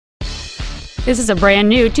This is a brand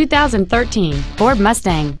new 2013 Ford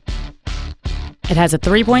Mustang. It has a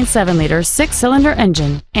 3.7-liter 6-cylinder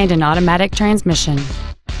engine and an automatic transmission.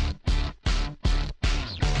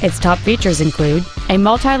 Its top features include a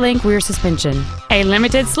multi-link rear suspension, a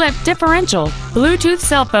limited slip differential, Bluetooth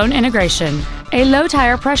cell phone integration, a low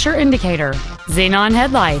tire pressure indicator, xenon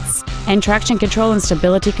headlights, and traction control and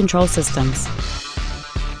stability control systems.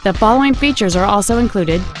 The following features are also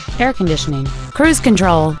included: air conditioning, cruise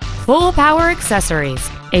control, full power accessories,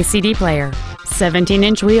 a CD player,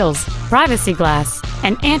 17-inch wheels, privacy glass,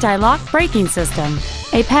 an anti-lock braking system,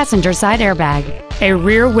 a passenger side airbag, a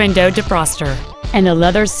rear window defroster, and the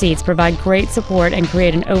leather seats provide great support and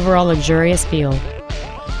create an overall luxurious feel.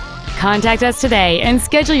 Contact us today and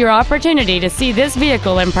schedule your opportunity to see this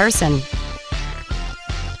vehicle in person.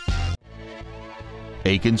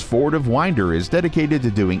 Akins Ford of Winder is dedicated to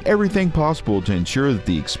doing everything possible to ensure that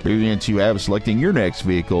the experience you have selecting your next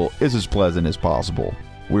vehicle is as pleasant as possible.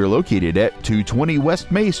 We're located at 220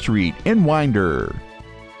 West May Street in Winder.